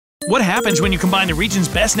What happens when you combine the region's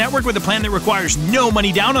best network with a plan that requires no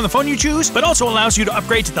money down on the phone you choose, but also allows you to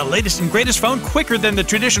upgrade to the latest and greatest phone quicker than the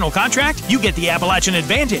traditional contract? You get the Appalachian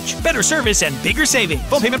Advantage. Better service and bigger savings.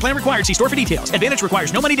 Full payment plan required. See store for details. Advantage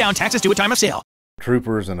requires no money down. Taxes due at time of sale.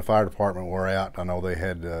 Troopers and the fire department were out. I know they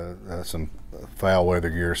had some foul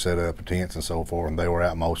weather gear set up, tents and so forth, and they were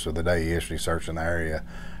out most of the day yesterday searching the area.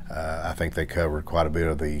 I think they covered quite a bit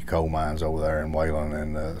of the coal mines over there in Wayland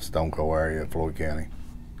and Stone Coal area of Floyd County.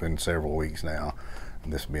 Been several weeks now,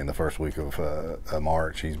 and this being the first week of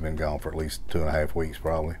March. He's been gone for at least 2.5 weeks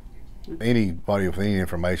probably. Anybody with any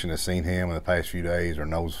information that's seen him in the past few days or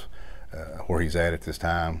knows where he's at this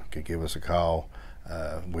time could give us a call.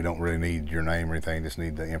 We don't really need your name or anything, just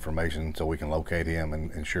need the information so we can locate him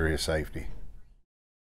and ensure his safety.